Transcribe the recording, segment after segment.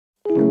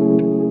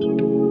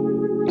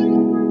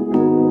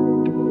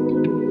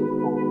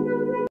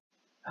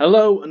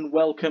Hello and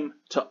welcome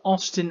to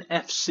Austin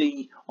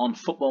FC on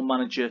Football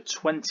Manager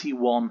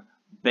 21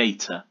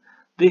 Beta.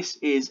 This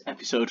is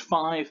episode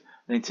 5,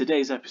 and in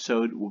today's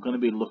episode we're going to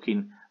be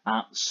looking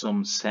at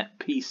some set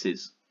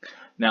pieces.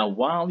 Now,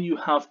 while you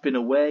have been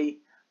away,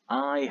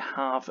 I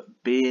have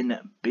been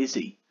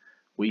busy.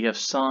 We have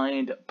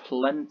signed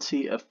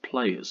plenty of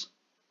players.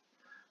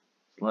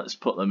 Let's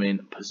put them in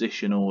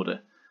position order.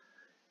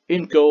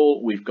 In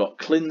goal we've got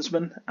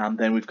Klinsmann, and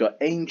then we've got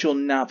Angel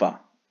Nava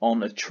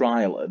on a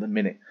trial at the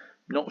minute.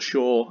 Not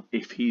sure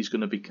if he's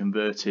going to be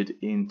converted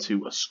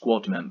into a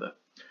squad member.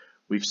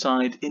 We've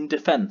signed in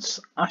defence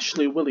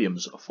Ashley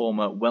Williams, a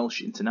former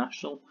Welsh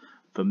international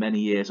for many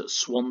years at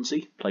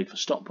Swansea, played for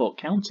Stockport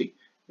County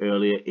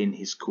earlier in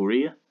his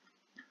career.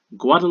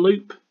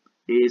 Guadalupe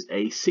is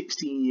a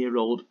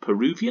 16-year-old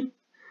Peruvian.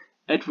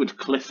 Edward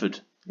Clifford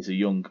is a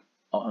young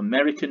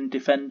American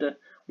defender.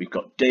 We've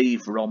got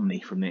Dave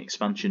Romney from the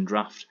expansion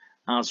draft,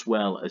 as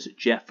well as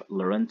Jeff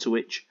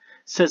Laurentowicz.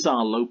 Cesar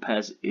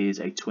Lopez is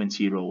a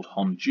 20-year-old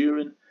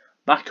Honduran.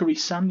 Bakary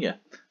Sagna,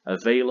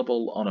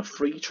 available on a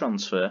free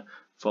transfer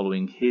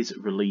following his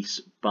release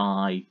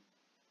by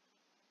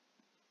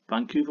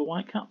Vancouver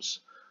Whitecaps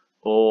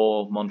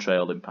or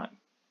Montreal Impact.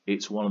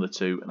 It's one of the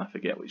two, and I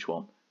forget which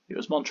one. It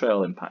was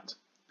Montreal Impact.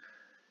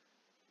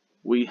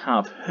 We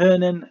have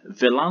Hernan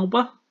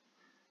Villalba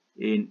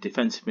in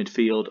defensive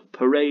midfield.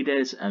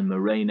 Paredes and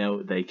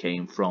Moreno, they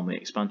came from the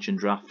expansion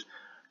draft.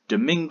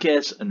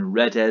 Dominguez and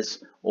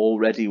Redes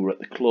already were at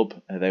the club.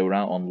 They were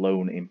out on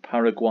loan in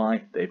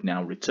Paraguay. They've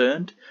now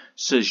returned.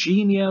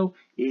 Serginho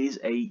is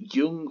a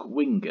young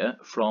winger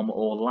from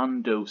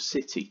Orlando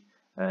City.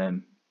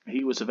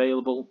 He was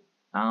available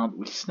and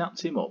we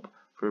snapped him up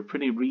for a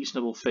pretty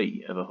reasonable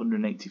fee of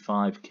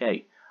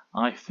 185k.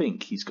 I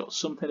think he's got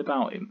something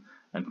about him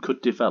and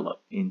could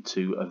develop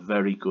into a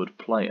very good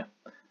player.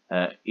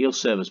 He'll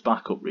serve as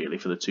backup really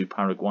for the two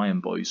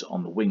Paraguayan boys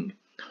on the wing.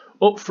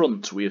 Up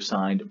front, we have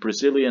signed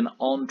Brazilian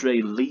Andre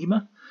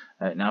Lima.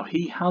 Now,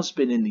 he has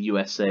been in the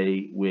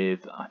USA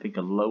with, I think,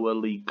 a lower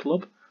league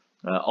club,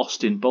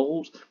 Austin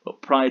Bold.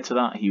 But prior to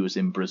that, he was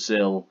in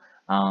Brazil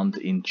and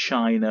in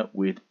China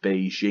with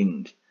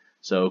Beijing.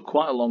 So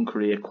quite a long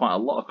career, quite a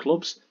lot of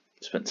clubs.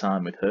 Spent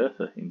time with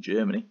Hertha in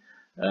Germany.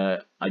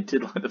 I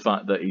did like the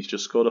fact that he's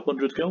just scored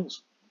 100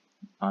 goals.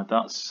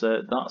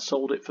 That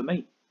sold it for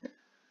me.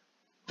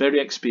 Very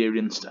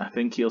experienced. I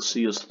think he'll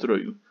see us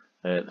through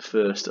the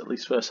first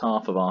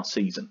half of our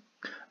season.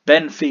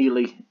 Ben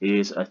Feely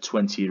is a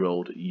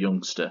 20-year-old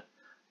youngster.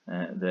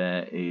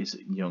 There is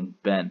young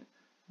Ben.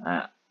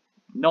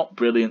 Not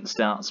brilliant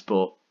stats,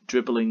 but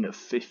dribbling of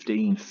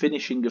 15,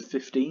 finishing of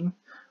 15,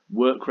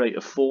 work rate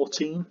of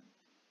 14.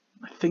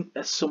 I think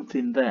there's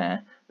something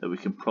there that we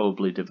can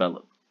probably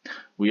develop.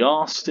 We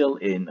are still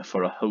in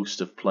for a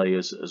host of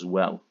players as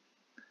well.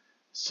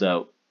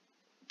 So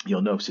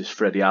you'll notice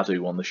Freddie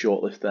Adu on the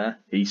shortlist there.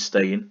 He's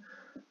staying.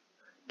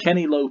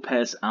 Kenny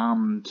Lopez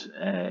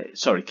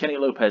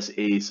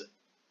is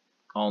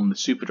on the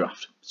super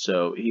draft,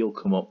 so he'll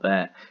come up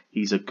there.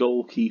 He's a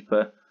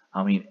goalkeeper.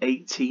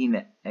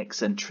 18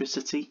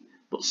 eccentricity,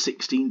 but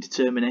 16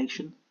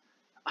 determination.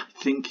 I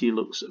think he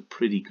looks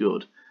pretty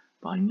good,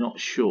 but I'm not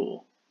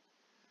sure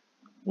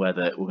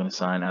whether we're going to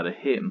sign either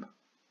him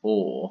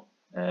or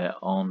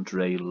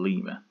Andre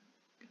Lima.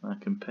 Can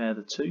I compare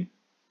the two?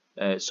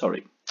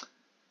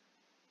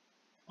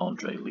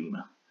 Andre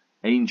Lima.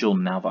 Angel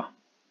Nava.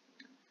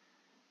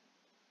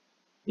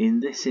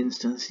 In this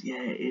instance,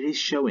 yeah, it is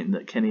showing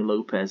that Kenny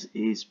Lopez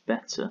is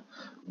better.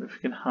 If we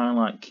can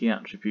highlight key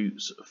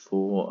attributes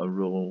for a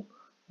role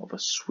of a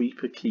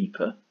sweeper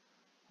keeper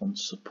on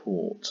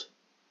support.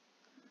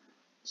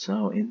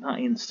 So in that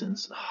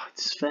instance,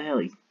 it's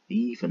fairly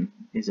even,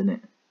 isn't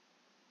it?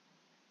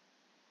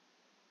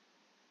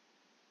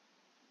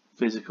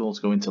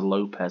 Physicals going to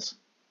Lopez.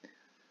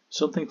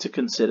 Something to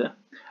consider.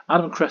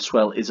 Adam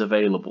Cresswell is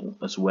available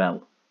as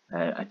well.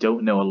 I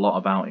don't know a lot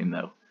about him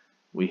though.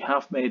 We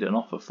have made an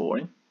offer for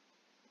him,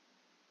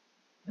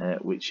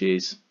 which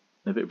is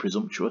a bit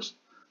presumptuous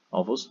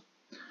of us.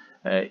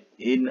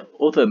 In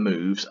other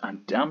moves,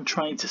 I'm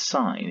trying to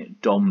sign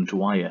Dom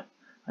Dwyer.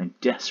 I'm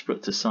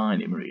desperate to sign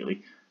him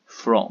really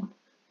from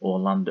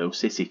Orlando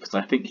City because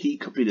I think he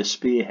could be the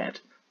spearhead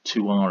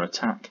to our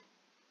attack.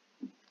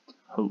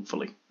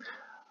 Hopefully.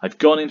 I've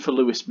gone in for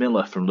Lewis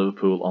Miller from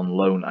Liverpool on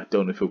loan. I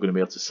don't know if we're going to be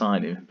able to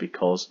sign him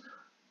because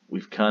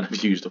we've kind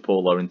of used up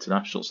all our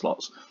international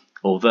slots.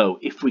 Although,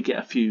 if we get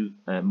a few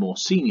more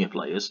senior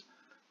players,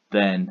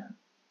 then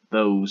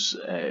those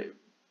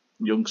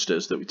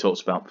youngsters that we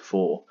talked about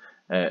before,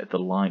 the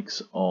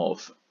likes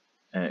of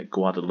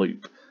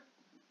Guadalupe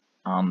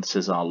and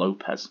Cesar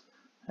Lopez,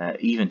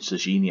 even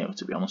Serginho,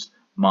 to be honest,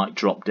 might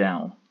drop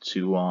down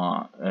to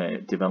our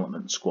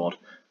development squad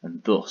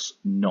and thus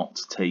not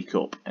take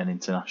up an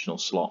international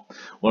slot.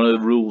 One of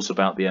the rules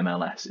about the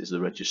MLS is the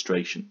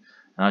registration.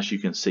 And as you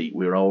can see,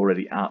 we're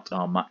already at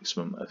our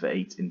maximum of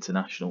 8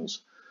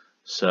 internationals.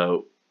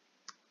 So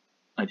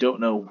I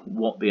don't know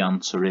what the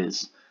answer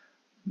is.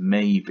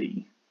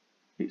 Maybe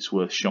it's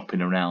worth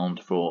shopping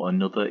around for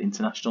another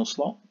international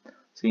slot.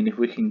 seeing if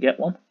we can get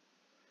one.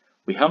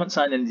 We haven't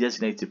signed any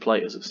designated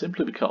players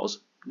simply because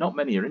not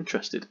many are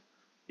interested,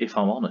 if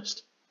I'm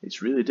honest.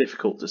 It's really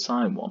difficult to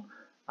sign one,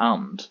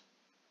 and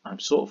I'm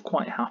sort of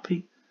quite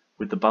happy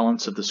with the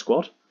balance of the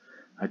squad.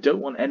 I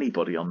don't want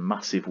anybody on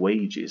massive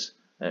wages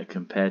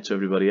compared to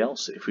everybody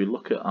else. If we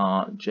look at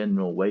our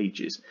general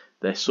wages,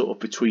 they're sort of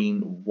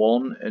between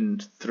 1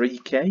 and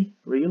 3k,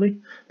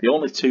 really. The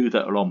only two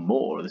that are on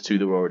more are the two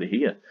that are already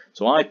here.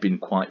 So I've been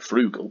quite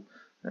frugal.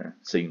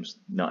 Seems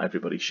not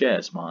everybody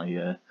shares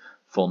my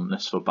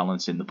fondness for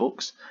balancing the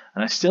books.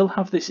 And I still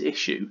have this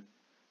issue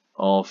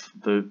of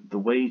the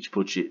wage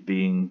budget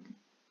being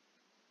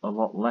a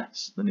lot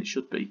less than it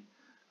should be.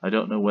 I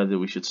don't know whether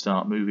we should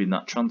start moving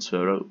that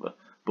transfer over,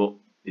 but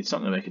it's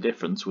not going to make a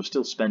difference. We're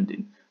still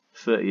spending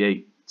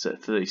 38 to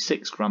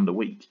 36 grand a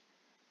week.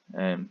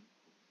 But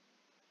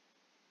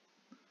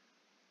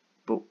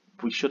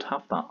we should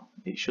have that.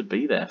 It should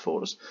be there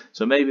for us.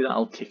 So maybe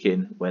that'll kick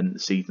in when the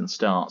season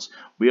starts.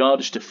 We are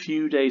just a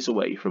few days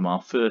away from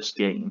our first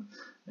game,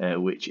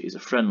 which is a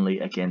friendly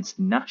against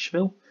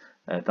Nashville.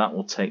 That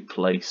will take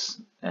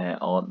place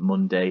on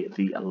Monday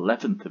the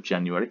 11th of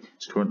January.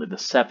 It's currently the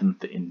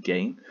 7th in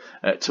game.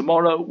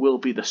 Tomorrow will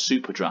be the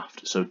Super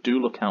Draft, so do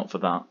look out for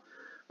that.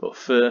 But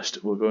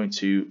first we're going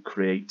to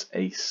create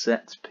a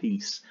set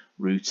piece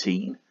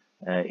routine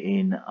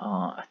in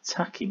our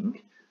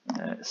attacking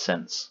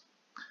sense.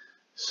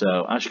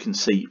 So as you can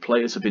see,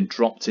 players have been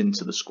dropped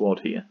into the squad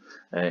here,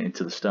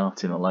 into the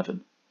starting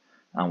 11.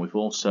 And we've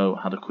also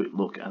had a quick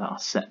look at our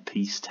set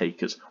piece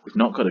takers. We've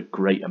not got a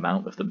great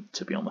amount of them,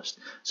 to be honest.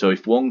 So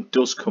if one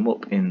does come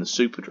up in the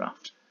Super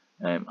Draft,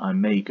 I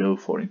may go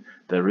for him.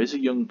 There is a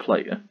young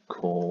player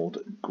called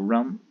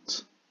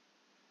Grant.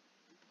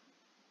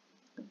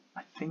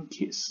 I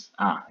think it's...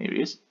 here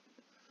he is.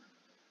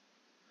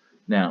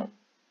 Now,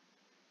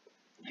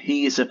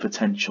 he is a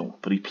potential,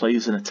 but he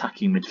plays an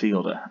attacking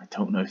midfielder. I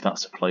don't know if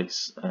that's a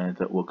place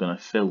that we're going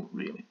to fill,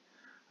 really.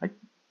 I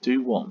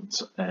do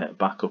want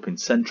backup in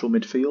central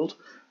midfield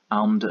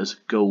and as a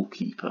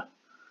goalkeeper.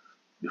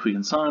 If we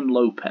can sign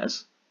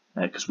Lopez,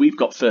 because we've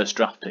got first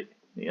draft pick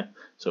here,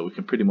 so we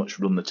can pretty much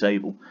run the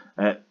table.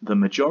 The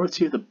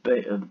majority of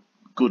the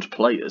good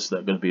players that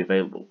are going to be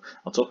available,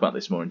 I'll talk about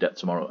this more in depth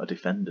tomorrow, are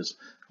defenders,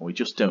 and we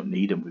just don't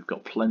need them. We've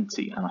got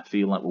plenty, and I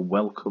feel like we're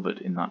well covered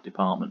in that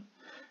department.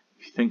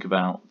 If you think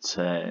about,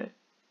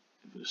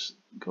 just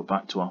go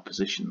back to our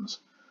positions,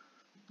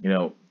 you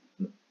know,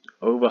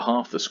 over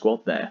half the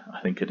squad there,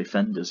 I think, are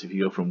defenders. If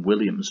you go from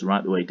Williams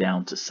right the way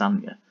down to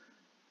Sanya,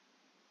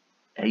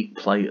 8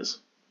 players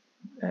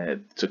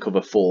to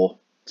cover 4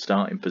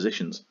 starting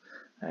positions.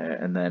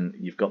 And then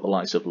you've got the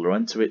likes of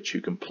Laurentowicz,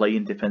 who can play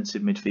in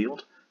defensive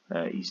midfield.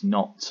 He's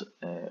not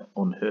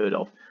unheard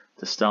of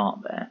to start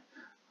there.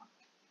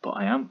 But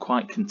I am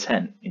quite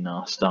content in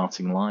our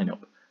starting lineup.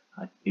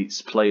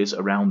 It's players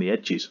around the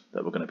edges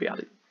that we're going to be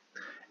adding.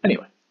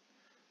 Anyway,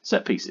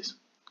 set pieces.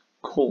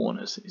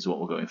 Corners is what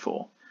we're going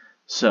for.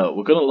 So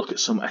we're going to look at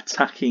some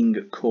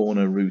attacking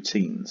corner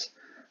routines.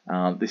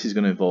 This is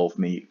going to involve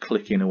me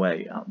clicking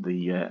away at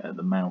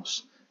the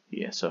mouse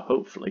here, so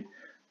hopefully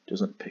it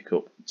doesn't pick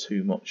up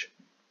too much.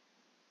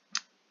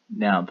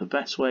 Now the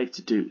best way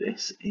to do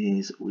this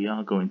is we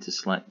are going to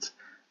select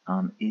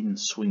an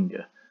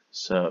in-swinger.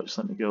 So just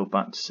let me go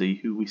back to see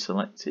who we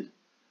selected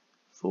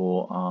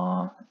for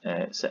our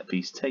set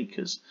piece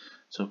takers.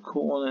 So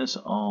corners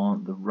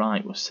on the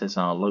right was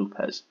Cesar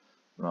Lopez.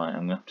 Right,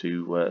 I'm going to have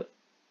to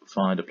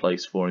find a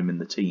place for him in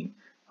the team.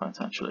 In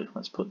fact, actually,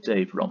 let's put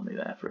Dave Romney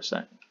there for a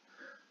sec.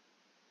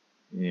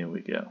 Here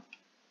we go.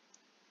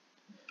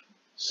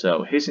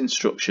 So his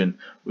instruction,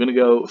 we're going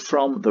to go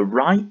from the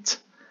right,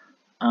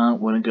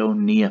 and we're going to go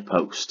near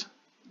post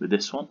with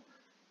this one.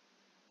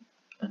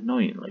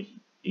 Annoyingly,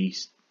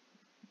 he's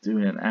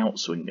doing an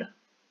outswinger.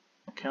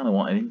 I kind of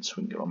want an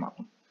in-swinger on that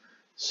one.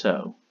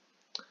 So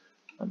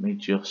let me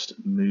just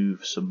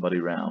move somebody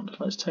around.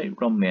 Let's take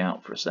Romney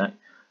out for a sec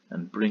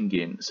and bring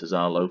in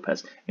Cesar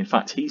Lopez. In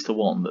fact, he's the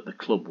one that the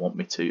club want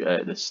me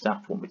to, the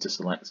staff want me to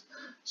select.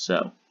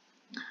 So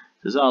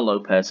Cesar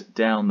Lopez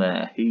down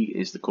there, he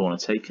is the corner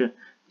taker.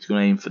 He's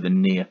going to aim for the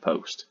near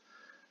post.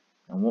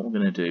 And what we're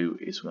going to do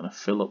is we're going to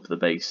fill up the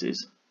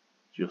bases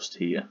just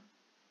here.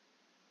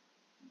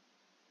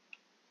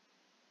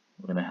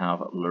 We're going to have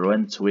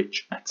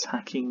Laurentowicz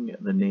attacking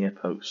the near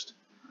post.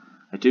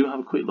 I do have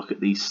a quick look at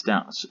these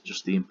stats,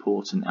 just the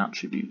important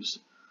attributes.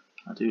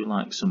 I do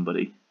like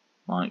somebody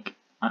like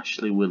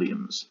Ashley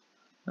Williams.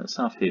 Let's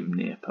have him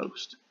near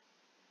post.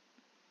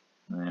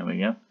 There we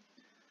go.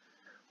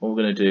 What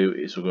we're going to do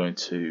is we're going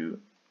to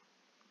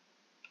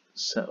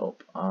set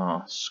up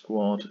our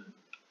squad.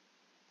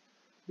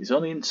 It's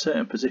only in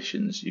certain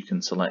positions you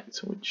can select,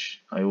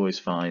 which I always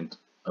find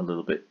a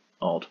little bit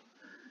odd.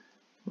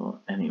 But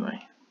anyway,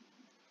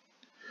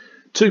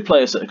 2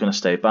 players that are going to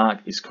stay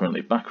back is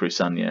currently Bakary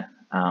Sagna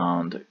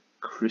and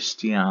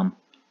Christian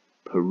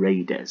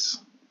Paredes.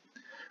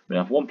 We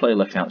have 1 player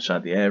left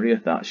outside the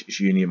area, that's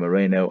Junior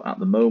Moreno at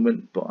the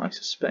moment, but I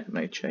suspect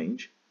may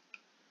change.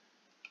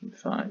 In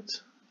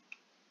fact,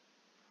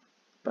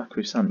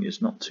 Bakary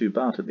Sanya's not too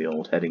bad at the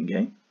old heading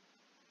game,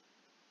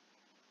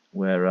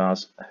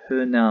 whereas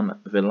Hernan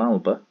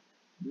Villalba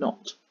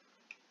not.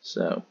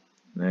 So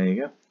there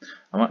you go.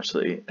 I'm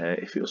actually,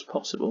 if it was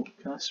possible,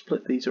 can I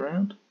split these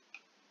around?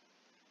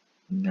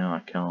 No, I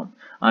can't.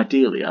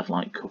 Ideally, I'd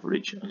like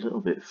coverage a little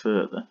bit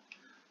further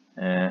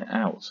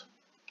out.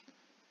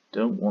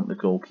 Don't want the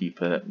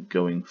goalkeeper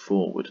going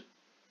forward.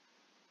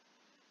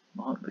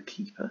 Mark the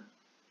keeper.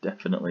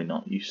 Definitely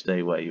not. You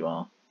stay where you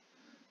are.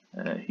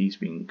 He's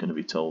going to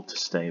be told to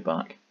stay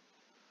back.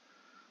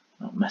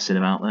 Not messing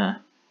him out there.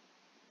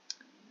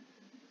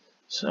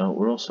 So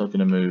we're also going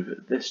to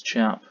move this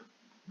chap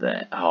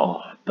there.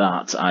 Oh,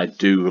 that I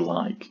do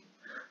like.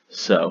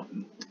 So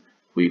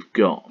we've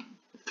got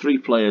 3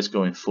 players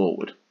going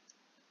forward.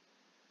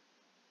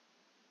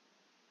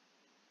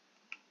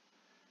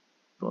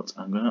 But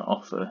I'm going to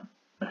offer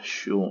a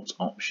short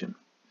option.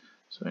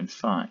 So in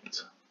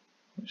fact,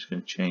 I'm just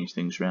going to change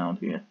things around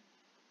here.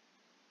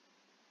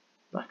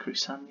 Bakary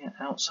Sanya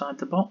outside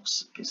the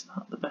box. Is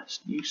that the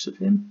best use of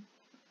him?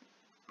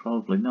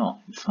 Probably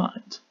not. In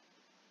fact,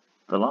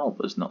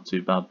 Villalba's not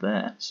too bad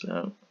there.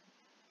 So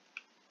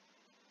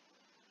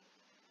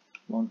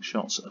long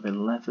shots of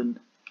 11.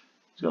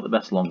 He's got the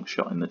best long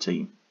shot in the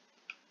team.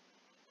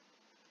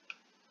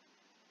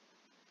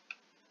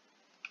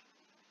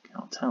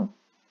 Can't tell.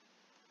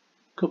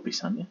 Could be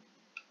Sanya.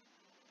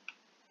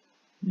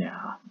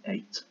 Nah,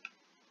 8.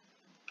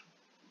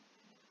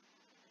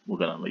 We're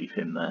going to leave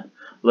him there.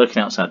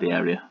 Lurking outside the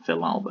area,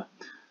 Villalba.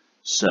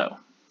 So,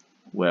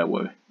 where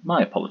were we?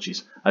 My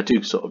apologies. I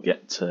do sort of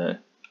get...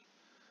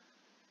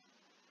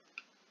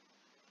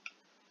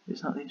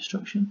 Is that the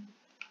instruction?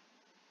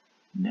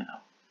 No.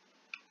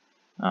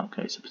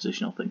 Okay, it's a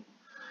positional thing.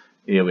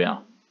 Here we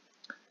are.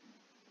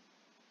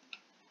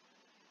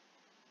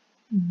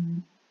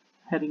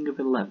 Heading of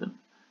 11.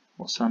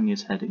 What's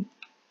Sanya's heading?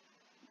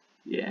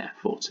 Yeah,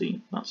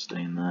 14. That's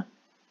staying there.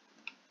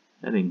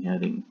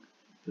 Heading.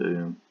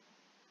 Boom.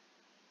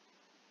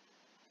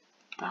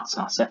 That's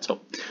our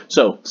setup.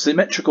 So,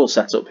 symmetrical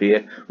setup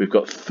here. We've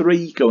got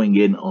 3 going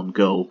in on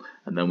goal,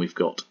 and then we've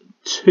got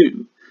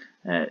 2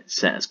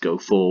 setters go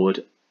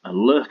forward, a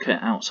lurker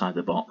outside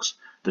the box.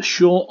 The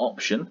short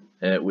option,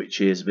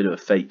 which is a bit of a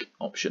fake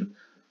option,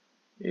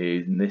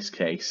 in this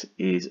case,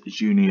 is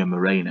Junior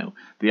Moreno.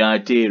 The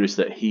idea is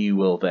that he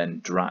will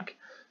then drag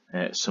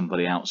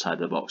somebody outside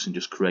the box and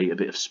just create a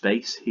bit of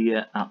space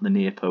here at the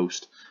near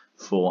post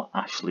for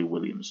Ashley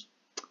Williams.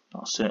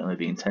 That's certainly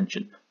the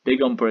intention.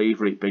 Big on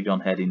bravery, big on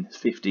heading,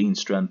 15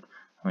 strength.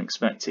 I'm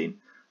expecting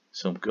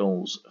some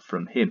goals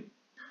from him.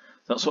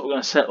 That's what we're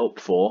going to set up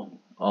for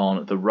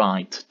on the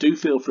right. Do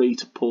feel free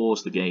to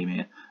pause the game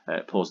here,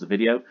 pause the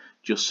video,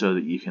 just so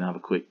that you can have a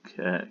quick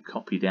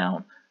copy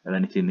down of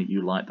anything that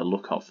you like the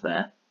look of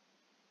there.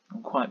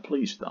 I'm quite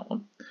pleased with that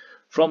one.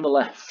 From the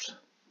left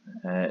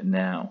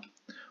now,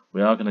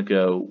 we are going to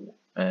go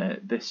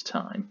this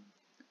time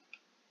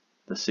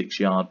the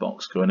 6-yard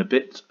box, going a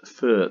bit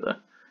further,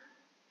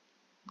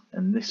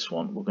 and this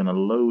one we're going to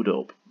load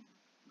up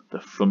the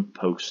front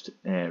post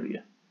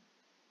area.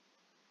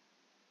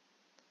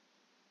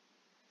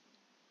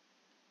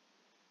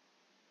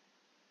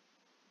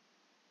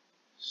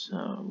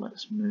 So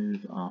let's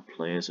move our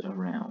players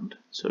around.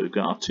 So we've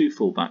got our 2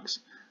 fullbacks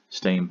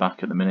staying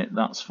back at the minute,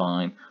 that's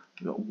fine.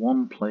 We've got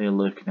 1 player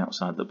lurking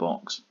outside the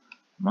box.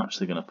 I'm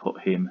actually going to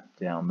put him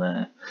down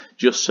there,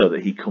 just so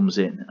that he comes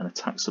in and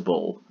attacks the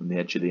ball from the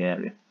edge of the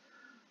area.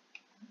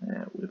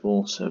 We've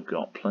also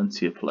got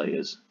plenty of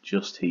players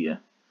just here.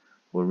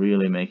 We're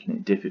really making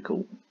it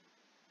difficult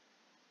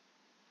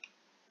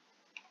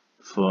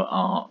for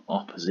our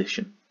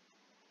opposition.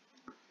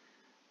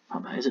 Oh,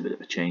 that is a bit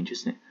of a change,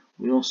 isn't it?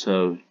 We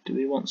also, do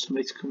we want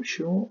somebody to come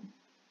short?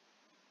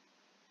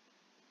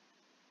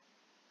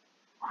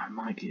 I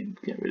might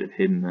get rid of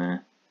him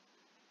there.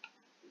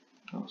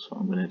 That's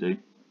what I'm going to do.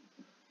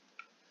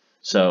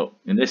 So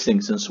in this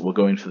instance, we're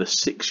going for the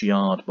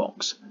 6-yard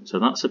box. So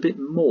that's a bit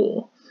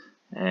more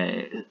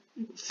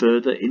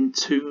further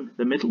into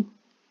the middle.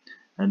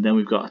 And then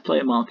we've got a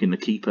player marking the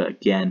keeper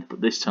again,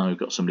 but this time we've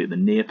got somebody at the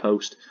near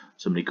post,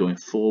 somebody going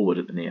forward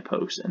at the near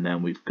post, and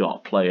then we've got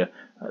a player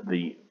at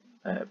the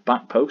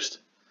back post.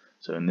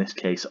 So in this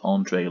case,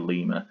 Andre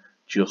Lima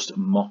just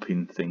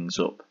mopping things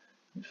up.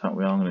 In fact,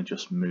 we are going to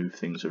just move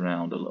things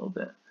around a little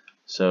bit.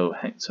 So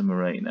Hector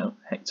Moreno,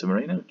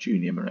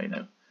 Junior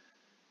Moreno,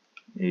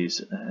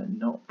 is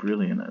not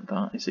brilliant at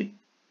that, is he?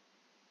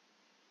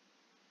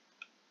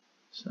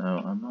 So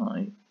I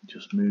might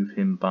just move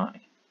him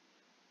back.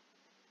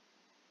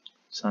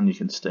 Sandy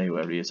can stay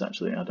where he is,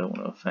 actually. I don't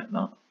want to affect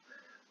that.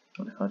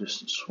 But if I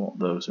just swap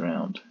those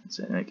around, does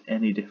it make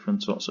any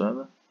difference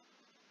whatsoever?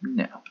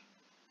 No.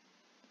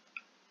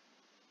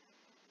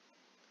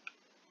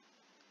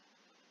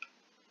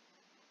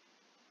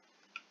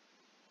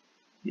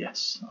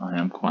 Yes, I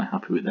am quite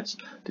happy with this.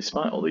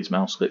 Despite all these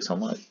mouse clicks, I'm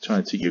like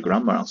trying to teach your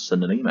grandma how to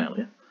send an email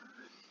here.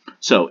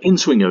 So, in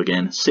swinger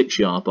again,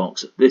 6-yard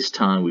box. This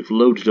time we've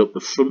loaded up the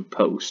front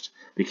post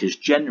because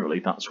generally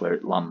that's where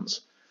it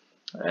lands.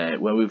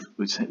 where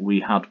we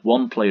had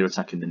one player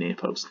attacking the near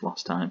post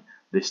last time.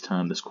 This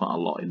time there's quite a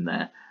lot in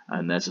there,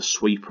 and there's a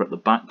sweeper at the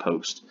back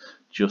post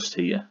just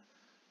here.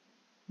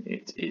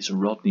 It's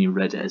Rodney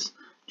Redes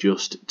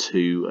just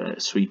to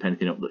sweep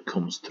anything up that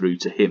comes through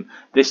to him.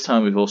 This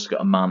time we've also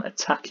got a man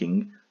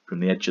attacking from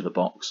the edge of the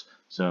box,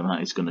 so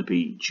that is going to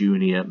be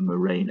Junior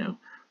Moreno.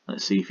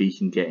 Let's see if he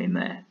can get in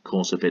there,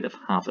 cause a bit of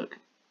havoc.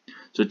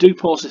 So do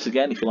pause this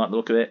again if you like the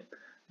look of it.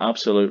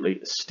 Absolutely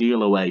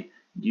steal away,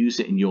 use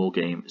it in your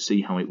game,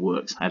 see how it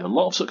works. I had a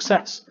lot of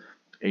success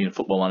in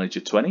Football Manager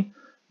 20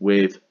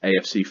 with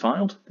AFC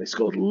Filed. They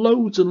scored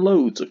loads and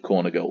loads of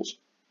corner goals.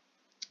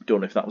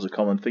 Don't know if that was a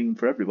common theme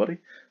for everybody,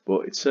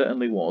 but it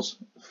certainly was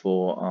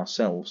for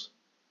ourselves.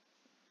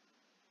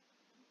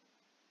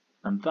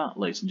 And that,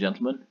 ladies and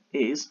gentlemen,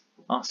 is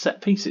our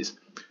set pieces.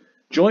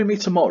 Join me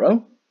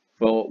tomorrow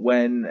for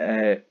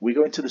when we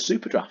go into the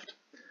Super Draft.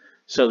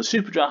 So the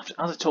Super Draft,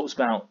 as I talked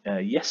about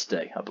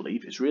yesterday, I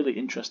believe, is a really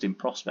interesting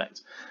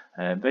prospect.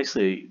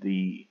 Basically,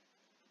 the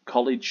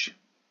college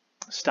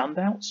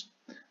standouts,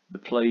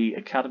 the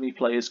academy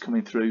players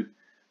coming through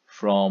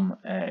from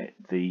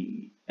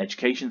the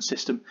education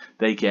system,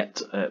 they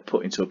get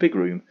put into a big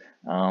room,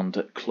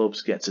 and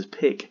clubs get to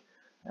pick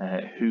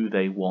who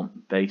they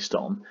want based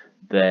on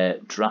their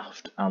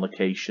draft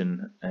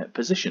allocation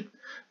position.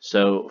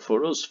 So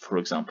for us, for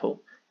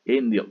example,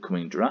 in the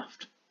upcoming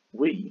draft,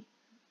 we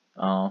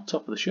are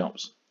top of the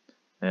shops.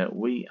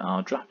 We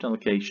are draft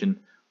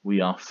allocation,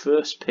 we are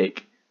first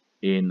pick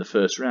in the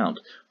first round.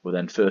 We're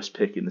then first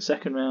pick in the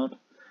second round,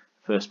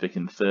 first pick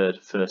in the third,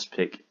 first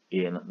pick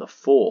in the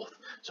fourth.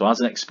 So as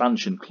an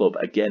expansion club,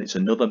 again, it's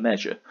another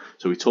measure.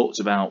 So we talked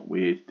about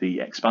with the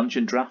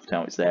expansion draft,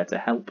 how it's there to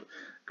help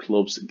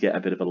clubs get a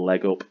bit of a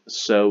leg up.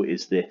 So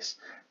is this.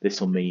 This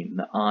will mean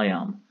that I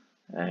am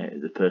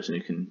the person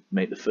who can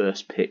make the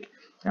first pick.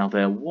 Now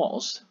there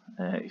was,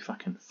 if I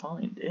can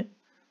find it,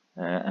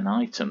 an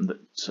item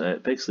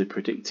that basically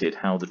predicted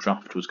how the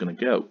draft was going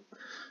to go.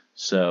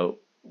 So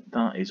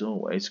that is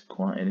always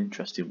quite an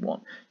interesting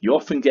one. You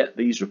often get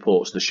these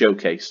reports, the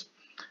showcase.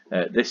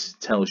 This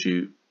tells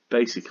you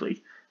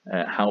basically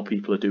how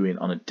people are doing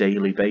on a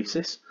daily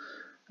basis,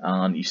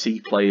 and you see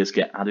players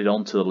get added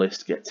onto the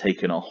list, get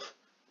taken off.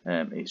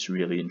 It's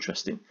really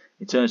interesting.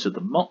 In terms of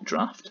the mock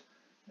draft,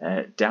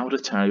 Dauda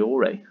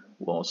Traore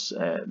was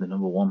the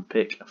 #1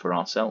 pick for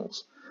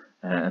ourselves.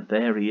 And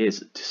there he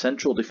is,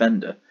 central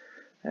defender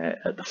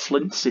at the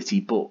Flint City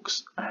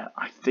Bucks.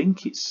 I think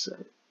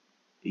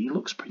he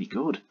looks pretty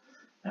good.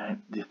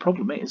 The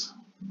problem is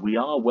we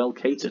are well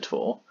catered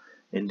for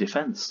in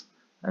defence,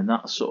 and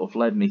that sort of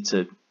led me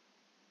to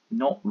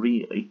not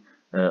really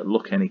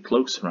look any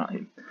closer at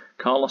him.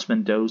 Carlos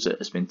Mendoza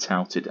has been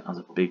touted as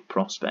a big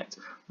prospect.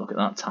 Look at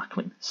that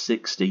tackling,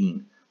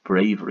 16.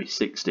 Bravery,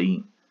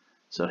 16.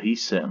 So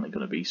he's certainly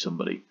going to be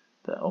somebody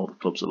that all the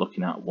clubs are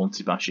looking at,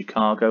 wanted by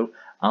Chicago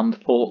and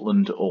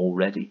Portland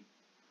already.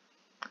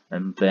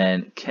 And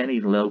then Kenny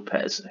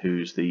Lopez,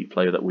 who's the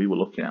player that we were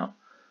looking at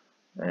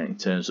in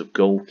terms of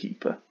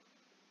goalkeeper.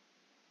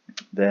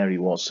 There he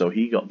was. So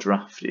he got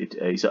drafted.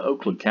 He's at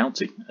Oakland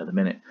County at the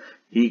minute.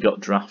 He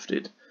got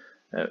drafted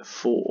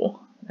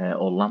for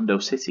Orlando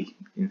City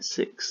in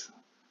 6th.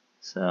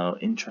 So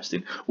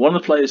interesting. One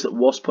of the players that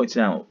was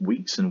pointed out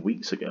weeks and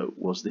weeks ago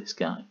was this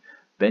guy,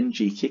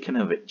 Benji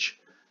Kikanovic.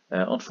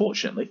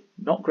 Unfortunately,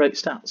 not great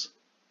stats.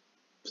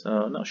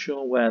 So not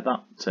sure where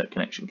that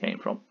connection came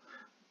from.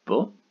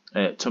 But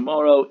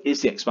tomorrow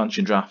is the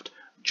expansion draft.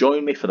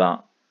 Join me for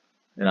that,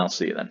 and I'll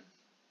see you then.